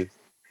Kentucky.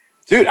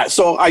 Dude,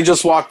 so I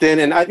just walked in,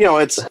 and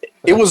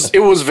it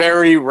was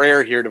very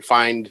rare here to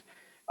find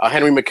a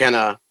Henry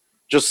McKenna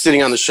just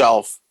sitting on the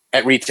shelf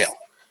at retail.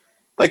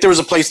 Like there was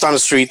a place down the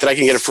street that I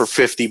can get it for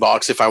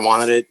 $50 if I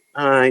wanted it.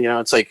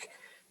 It's like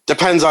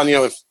depends on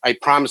if I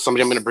promise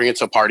somebody I'm going to bring it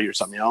to a party or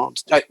something.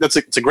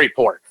 It's a great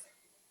pour.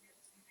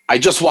 I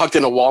just walked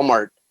into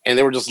Walmart and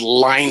they were just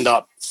lined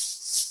up.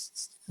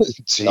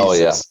 Jesus. Oh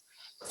yeah,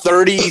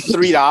 $33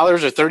 or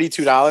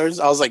 $32.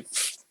 I was like.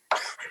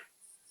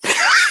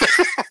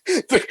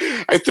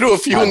 I threw a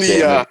few in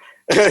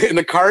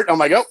the cart. I'm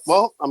like, oh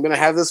well, I'm gonna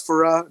have this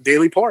for a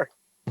daily pour.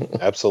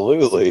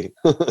 Absolutely.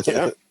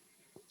 Yeah.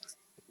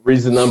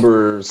 Reason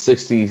number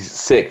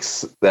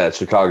 66 that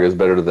Chicago is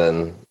better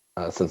than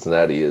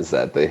Cincinnati is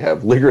that they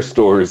have liquor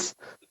stores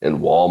in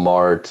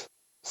Walmart,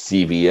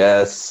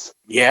 CVS.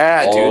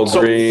 Yeah,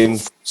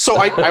 Walgreens. dude. So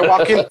I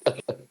walk in.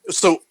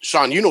 So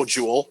Sean, you know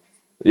Jewel.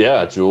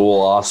 Yeah,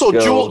 Jewel.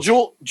 Osco.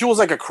 So Jewel's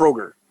like a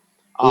Kroger.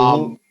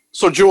 Mm-hmm.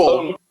 So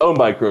Jewel owned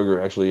by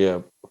Kroger, actually, yeah.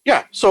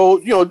 Yeah.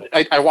 So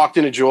I walked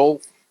into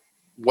Jewel.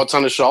 What's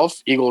on the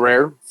shelf? Eagle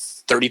Rare,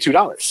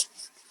 $32.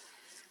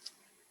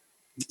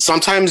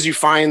 Sometimes you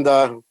find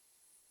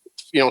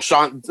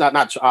Sean,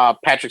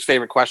 not Patrick's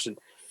favorite question.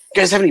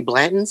 You guys have any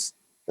Blantons?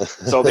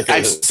 So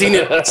I've seen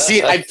it.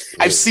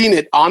 I've seen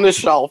it on the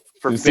shelf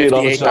for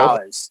 $58.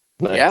 Nice.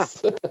 Yeah,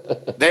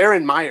 they're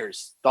in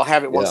Myers. They'll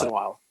have it once in a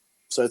while.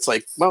 So it's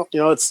like, well,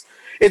 it's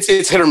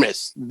hit or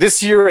miss.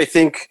 This year, I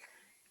think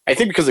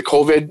because of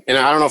COVID, and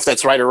I don't know if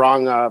that's right or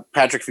wrong,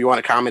 Patrick, if you want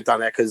to comment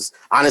on that, because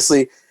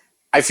honestly,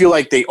 I feel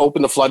like they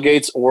opened the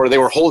floodgates or they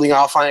were holding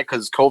off on it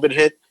because COVID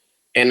hit,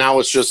 and now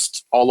it's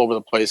just all over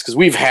the place. Because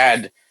we've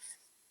had,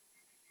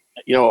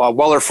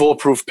 Weller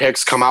Foolproof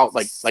picks come out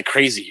like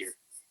crazy here,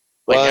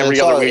 every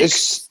other week.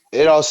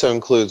 It also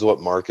includes what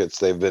markets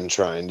they've been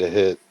trying to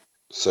hit.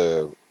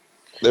 So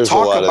there's a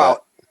lot of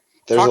that.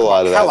 There's a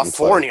lot of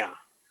California.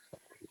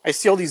 I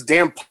see all these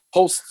damn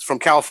posts from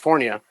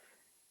California.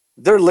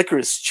 Their liquor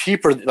is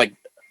cheaper. Like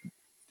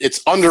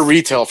it's under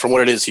retail from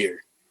what it is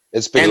here.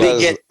 It's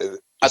because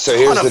so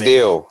here's the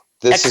deal.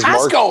 This is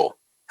Costco.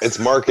 It's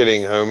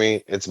marketing,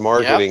 homie. It's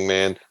marketing,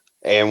 man.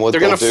 And what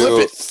they're gonna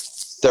flip it.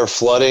 They're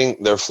flooding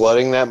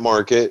that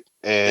market,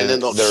 and then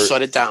they'll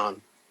shut it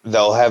down.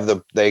 they'll have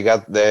they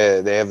have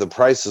the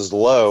prices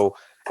low,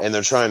 and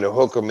they're trying to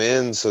hook them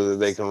in so that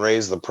they can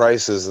raise the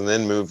prices and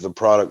then move the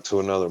product to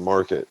another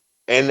market.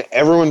 And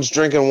everyone's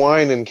drinking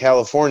wine in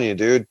California,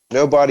 dude.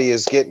 Nobody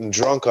is getting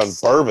drunk on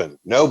bourbon.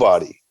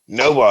 Nobody.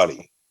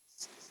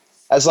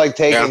 That's like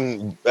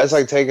taking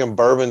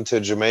bourbon to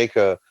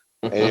Jamaica,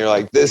 and you're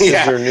like, this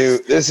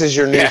is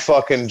your new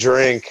fucking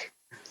drink.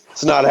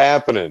 It's not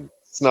happening.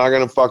 It's not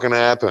gonna fucking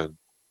happen.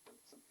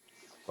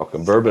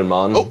 Fucking bourbon,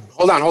 man. Oh,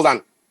 hold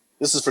on.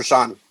 This is for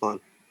Sean.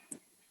 Hold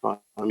on.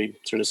 Let me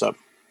turn this up.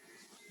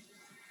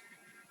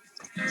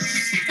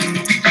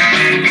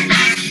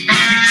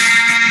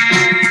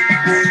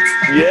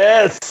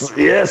 Yes.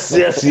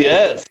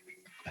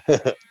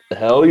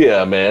 Hell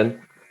yeah,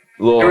 man.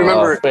 Little, I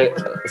remember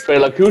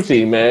Fela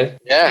Kuti, man.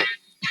 Yeah.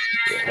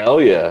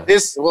 Hell yeah.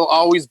 This will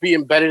always be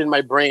embedded in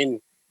my brain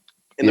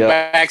in the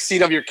back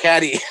seat of your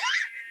caddy.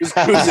 Just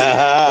cruising.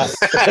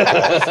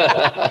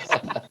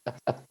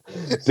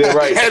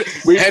 Right.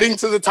 Heading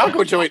to the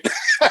taco joint.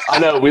 I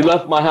know. We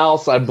left my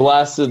house. I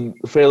blasted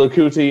Fela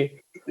Kuti.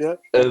 Yeah.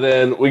 And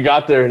then we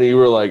got there, and you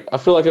were like, "I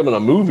feel like I'm in a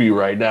movie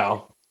right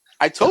now."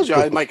 I told you,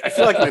 I'm like, I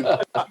feel like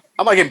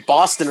I'm like in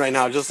Boston right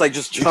now,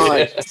 just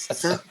chilling.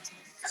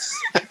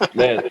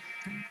 Man.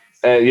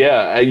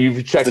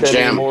 You've checked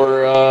any more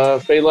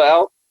Fela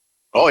out?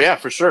 Oh yeah,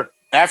 for sure.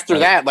 After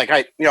that, like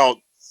the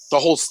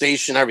whole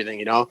station,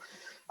 everything,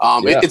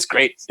 it's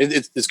great.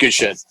 It's good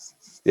shit.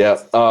 Yeah.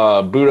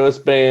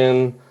 Budos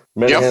Band,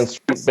 Menahan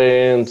Street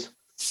Band.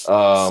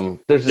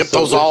 There's just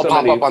those all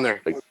pop up on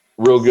there. Like,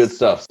 real good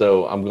stuff.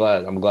 So I'm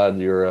glad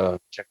you're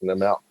checking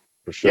them out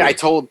for sure. Yeah,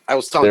 I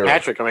was telling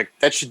Patrick, I'm like,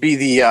 that should be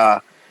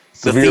the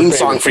theme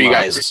song for you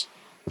guys.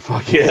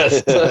 Fuck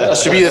yes. That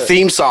should be the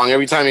theme song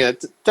every time you.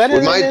 We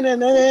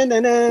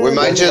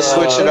might just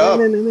switch it up.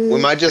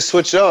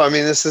 I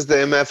mean, this is the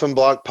MF and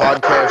Block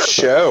podcast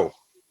show.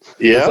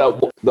 Yeah.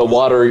 The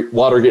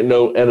water get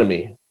no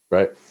enemy,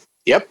 right?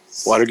 Yep.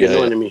 Water get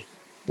no enemy.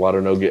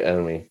 Water no get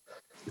enemy.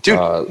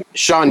 Dude,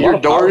 Sean, your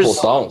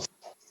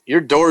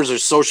doors are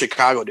so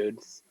Chicago, dude.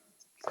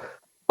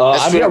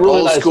 That's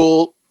old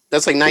school.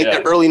 That's like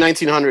early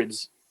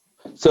 1900s.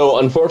 So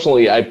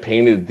unfortunately, I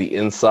painted the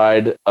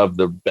inside of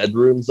the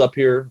bedrooms up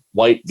here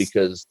white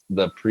because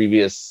the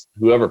previous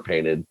whoever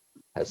painted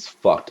has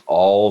fucked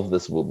all of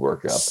this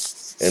woodwork up,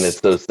 and it's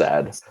so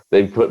sad.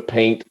 They've put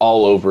paint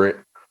all over it.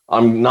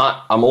 I'm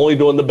only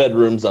doing the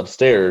bedrooms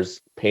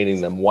upstairs, painting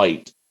them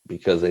white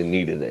because they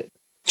needed it.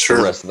 Sure.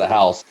 The rest of the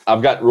house,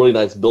 I've got really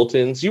nice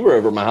built-ins. You were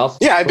over at my house.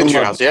 Yeah, I've been to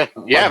your house. Yeah,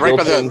 right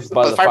by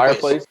the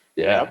fireplace.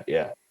 Yeah.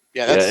 Yeah,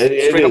 that's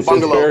straight up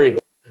bungalow.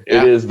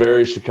 It is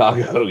very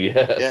Chicago,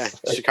 yes.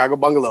 Yeah, Chicago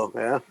bungalow,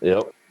 yeah.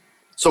 Yep.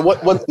 So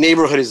what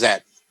neighborhood is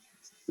that?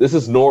 This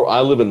is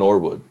I live in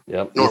Norwood.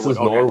 Yep. This is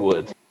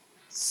Norwood.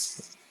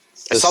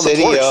 I saw the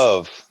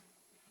porch.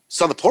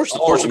 Saw the porch. The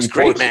porch looks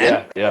great,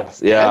 man.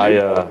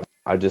 Yeah.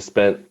 I just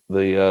spent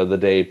the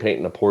day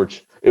painting the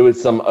porch. It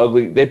was some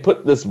ugly. They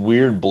put this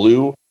weird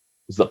blue.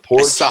 It's the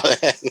porch. I saw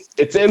that.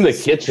 It's in the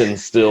kitchen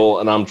still,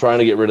 and I'm trying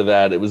to get rid of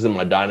that. It was in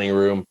my dining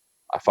room.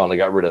 I finally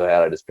got rid of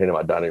that. I just painted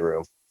my dining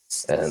room.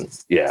 And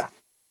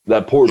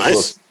that porch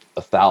looks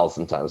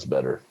 1,000 times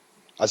better.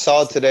 I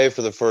saw it today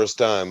for the first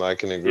time. I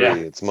can agree. Yeah.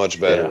 It's much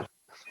better.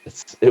 Yeah.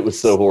 It was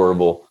so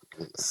horrible.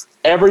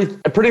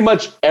 Pretty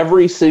much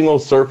every single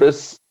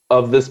surface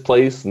of this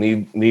place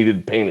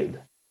needed painted.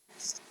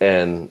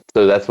 And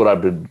so that's what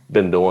I've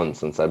been doing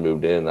since I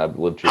moved in. I've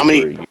lived here for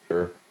a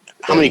year.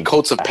 How many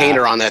coats of paint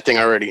are on that thing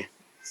already?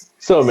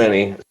 So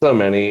many.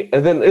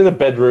 And then in the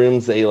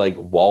bedrooms, they like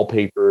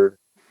wallpapered.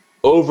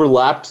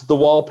 Overlapped the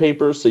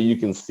wallpaper so you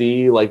can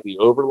see like the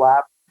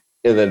overlap,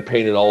 and then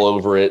painted all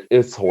over it.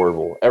 It's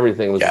horrible.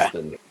 Everything was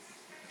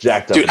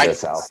jacked up in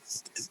this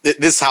house.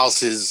 This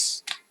house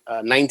is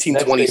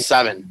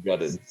 1927.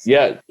 Gutted.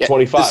 Yeah,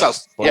 25. This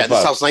house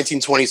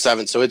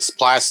 1927. So it's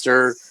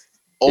plaster,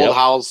 old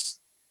house.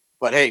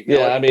 But hey,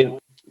 I mean,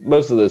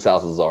 most of those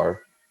houses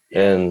are,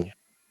 and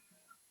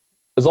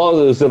as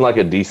long as it's in like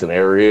a decent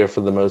area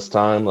for the most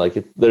time, like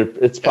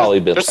it's probably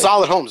been. They're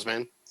solid homes,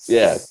 man.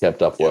 Yeah,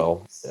 kept up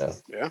well. Yeah.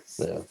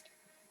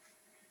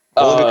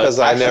 Only because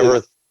I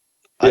never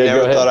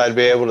thought I'd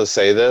be able to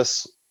say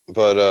this,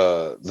 but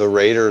the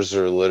Raiders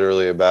are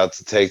literally about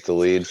to take the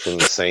lead from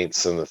the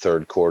Saints in the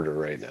third quarter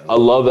right now. I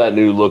love that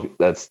new look,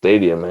 that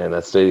stadium, man.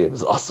 That stadium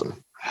is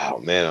awesome. Oh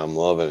man, I'm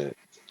loving it.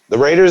 The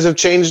Raiders have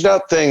changed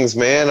up things,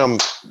 man.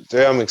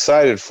 I'm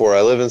excited for it.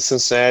 I live in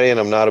Cincinnati,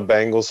 and I'm not a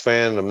Bengals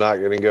fan. I'm not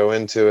going to go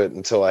into it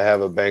until I have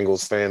a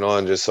Bengals fan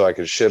on, just so I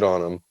can shit on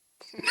them.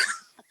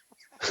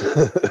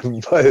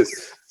 But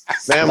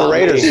man, I'm a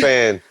Raiders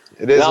fan.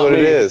 It is what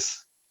it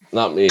is.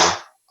 Not me.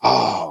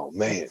 Oh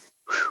man,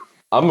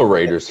 I'm a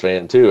Raiders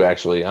fan too.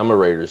 Actually, I'm a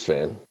Raiders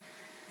fan.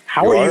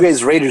 How are you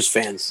guys Raiders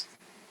fans?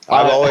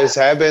 I've always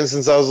have been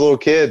since I was a little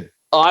kid.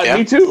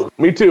 Me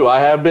too.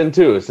 I have been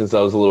too since I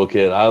was a little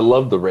kid. I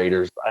love the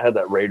Raiders. I had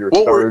that Raiders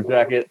starter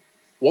jacket.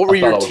 What were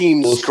your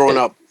teams growing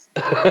up?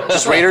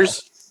 Just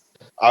Raiders?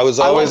 I was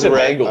always a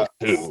Bengals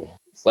too.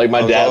 Like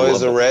my dad was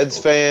always a Reds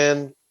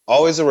fan.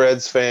 Always a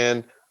Reds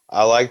fan.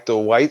 I like the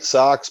White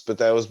Sox, but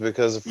that was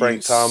because of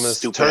Frank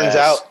Thomas. Turns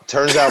out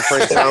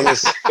Frank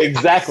Thomas.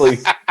 Exactly.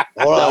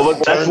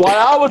 That's why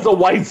I was a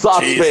White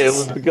Sox fan,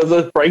 was because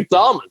of Frank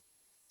Thomas.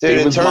 Dude,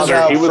 he was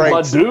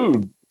my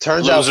dude.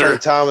 Turns out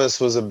Frank Thomas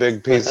was a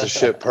big piece of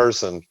shit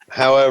person.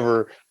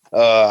 However,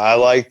 I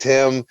liked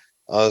him.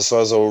 So I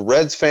was a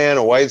Reds fan,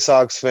 a White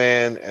Sox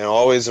fan, and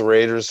always a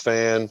Raiders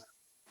fan.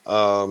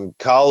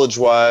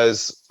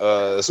 College-wise,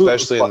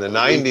 especially in the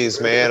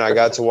 90s, man, I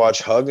got to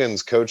watch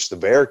Huggins coach the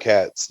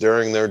Bearcats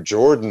during their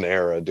Jordan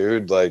era,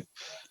 dude. Like,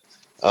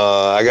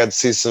 I got to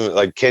see some,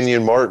 like,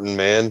 Kenyon Martin,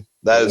 man.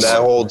 That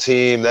whole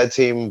team,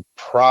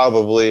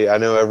 probably, I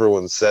know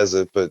everyone says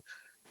it, but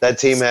that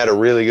team had a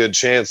really good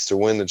chance to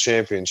win the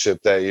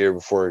championship that year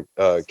before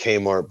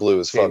Kmart blew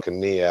his fucking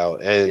knee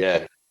out.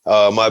 And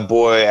my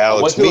boy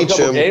Alex Meacham. I went to a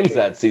couple games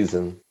that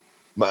season.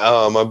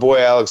 My boy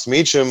Alex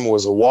Meacham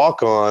was a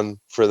walk-on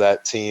for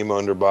that team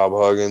under Bob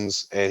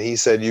Huggins, and he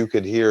said you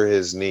could hear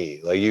his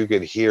knee. Like, you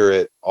could hear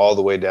it all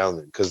the way down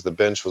there because the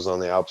bench was on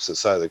the opposite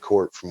side of the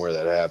court from where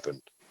that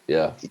happened.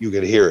 Yeah. You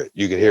could hear it.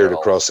 You could hear it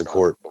across the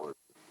court.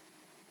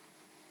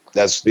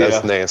 That's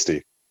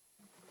nasty.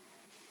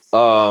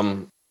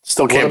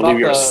 Still can't believe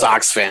you're a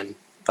Sox fan.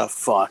 The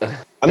fuck?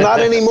 I'm not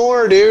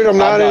anymore, dude. I'm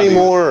not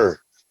anymore.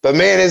 But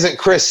man, isn't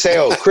Chris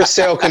Sale? Chris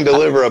Sale can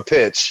deliver a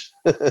pitch.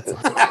 I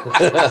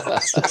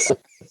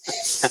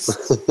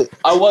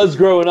was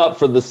growing up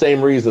for the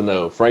same reason,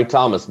 though. Frank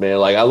Thomas, man.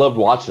 Like, I loved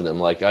watching him.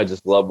 Like, I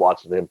just loved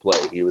watching him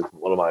play. He was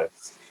one of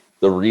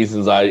the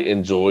reasons I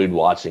enjoyed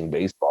watching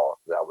baseball.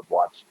 I would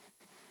watch.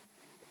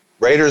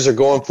 Raiders are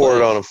going for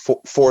it on a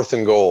 4th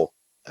and goal.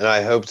 And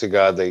I hope to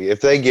God if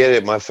they get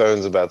it, my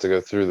phone's about to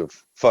go through the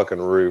fucking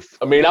roof.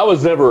 I mean, I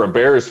was never a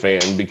Bears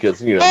fan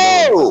because, you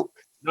know,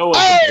 no one's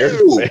a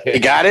Bears fan. You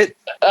got it?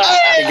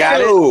 You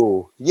got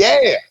it?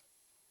 Yeah.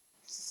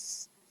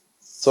 That's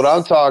what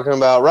I'm talking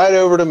about. Right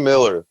over to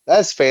Miller.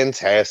 That's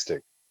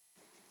fantastic.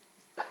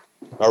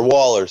 Or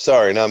Waller.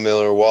 Sorry, not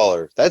Miller,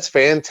 Waller. That's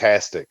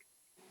fantastic.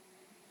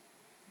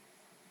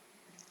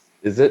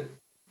 Is it?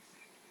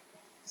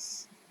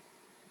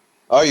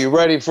 Are you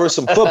ready for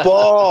some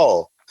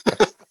football?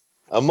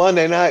 A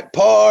Monday night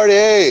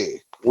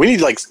party. We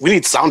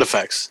need sound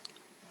effects.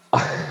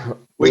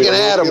 We can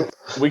add them.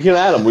 We can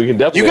add them. We can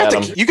definitely add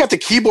them. You got the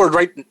keyboard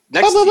right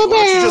next to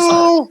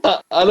you.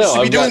 I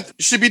know. You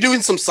should be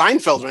doing some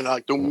Seinfeld right now.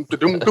 Like, doom,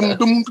 doom, doom,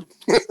 doom.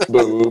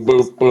 Boom, boom,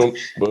 boom,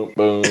 boom,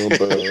 boom,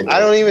 boom. I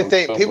don't even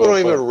think people don't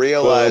even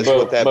realize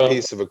what that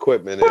piece of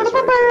equipment is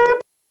right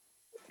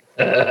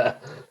there.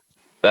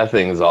 That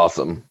thing is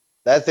awesome.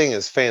 That thing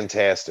is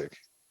fantastic.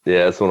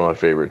 Yeah, it's one of my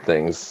favorite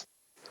things.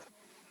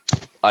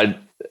 I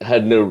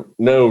had no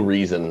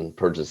reason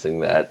purchasing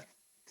that,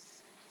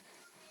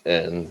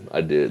 and I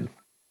did.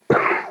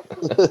 Well,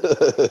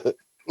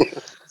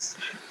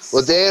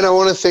 Dan, I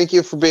want to thank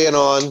you for being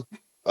on.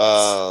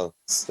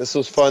 This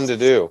was fun to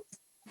do.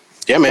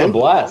 Yeah, man. What a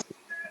blast.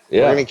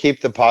 Yeah. We're going to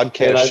keep the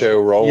podcast show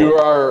rolling. You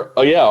are,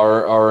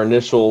 our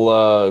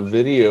initial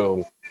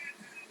video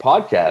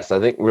podcast.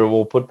 I think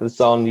we'll put this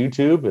on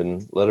YouTube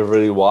and let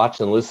everybody watch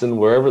and listen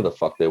wherever the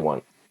fuck they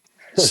want.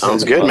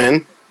 Sounds good,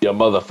 man. Yeah,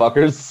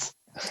 motherfuckers.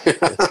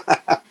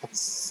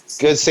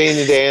 Good seeing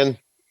you, Dan.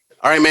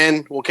 All right,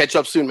 man. We'll catch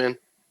up soon, man.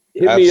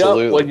 Hit me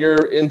up when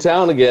you're in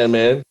town again,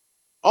 man.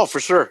 Oh, for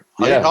sure.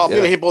 Yeah, I'm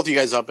going to hit both of you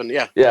guys up, and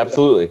yeah,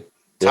 absolutely.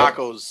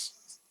 Tacos.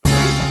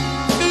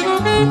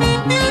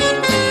 Yep.